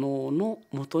天皇の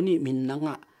もとにみんな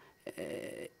が、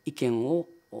意見を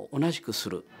同じくす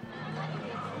る。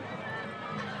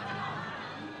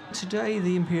Today,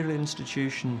 the imperial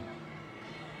institution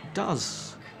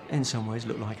does, in some ways,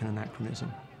 look like an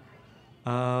anachronism.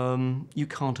 You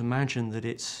can't imagine that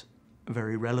it's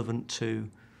very relevant to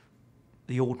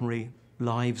the ordinary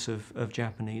lives of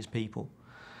Japanese people.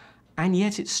 And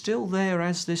yet it's still there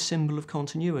as this symbol of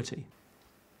continuity.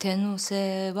 天皇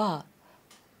制は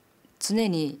常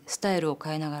にスタイルを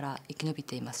変えながら生き延び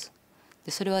ています。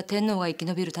でそれは天皇が生き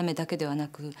延びるためだけではな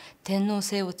く、天皇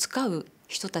制を使う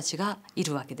人たちがい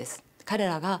るわけです。彼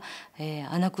らが、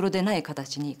アナクロでない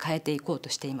形に変えていこうと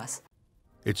しています。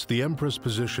It's the emperor's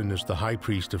position as the high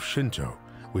priest of Shinto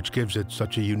which gives it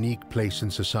such a unique place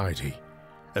in society,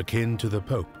 akin to the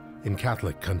Pope in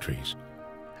Catholic countries,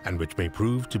 and which may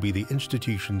prove to be the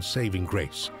institution's saving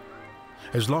grace.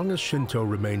 As long as Shinto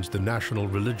remains the national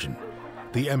religion,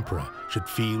 the emperor should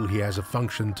feel he has a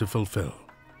function to fulfill.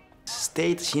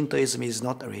 State Shintoism is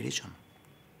not a religion.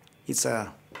 It's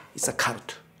a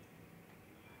cult.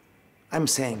 I'm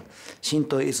saying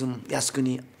Shintoism,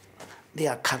 Yasukuni, they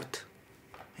are cult.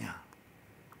 Yeah.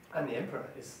 And the emperor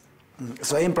is.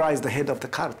 So emperor is the head of the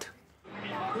cult.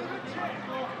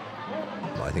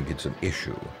 I think it's an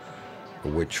issue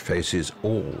which faces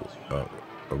all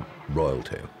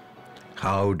royalty.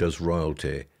 How does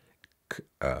royalty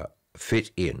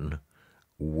fit in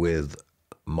with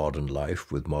modern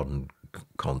life, with modern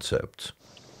concepts?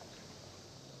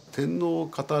 天皇を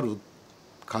語る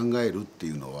考えるって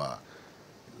いうのは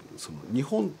その日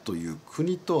本という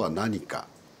国とは何か、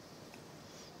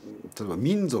例えば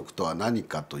民族とは何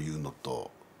かというのと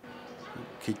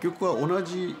結局は同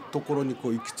じところにこ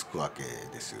う行き着くわけ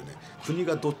ですよね。国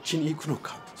がどっちに行くの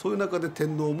か、そういう中で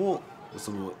天皇も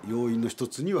その要因の一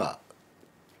つには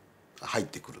入っ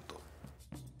てくると。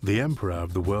The emperor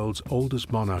of the world's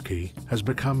oldest monarchy has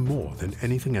become more than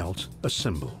anything else a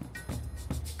symbol.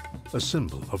 A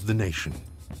symbol of the nation,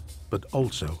 but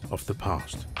also of the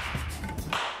past.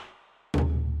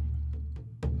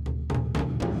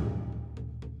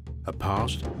 A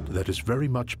past that is very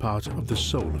much part of the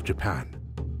soul of Japan.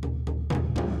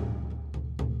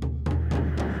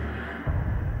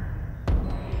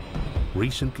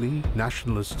 Recently,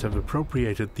 nationalists have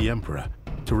appropriated the emperor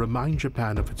to remind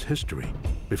Japan of its history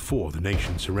before the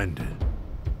nation surrendered.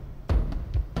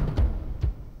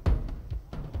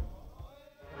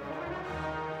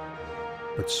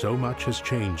 But so much has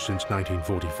changed since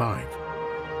 1945.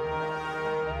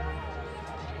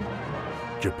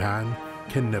 Japan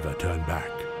can never turn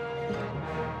back.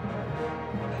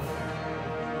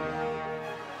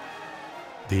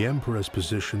 The emperor's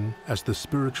position as the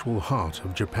spiritual heart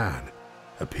of Japan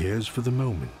appears for the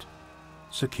moment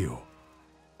secure.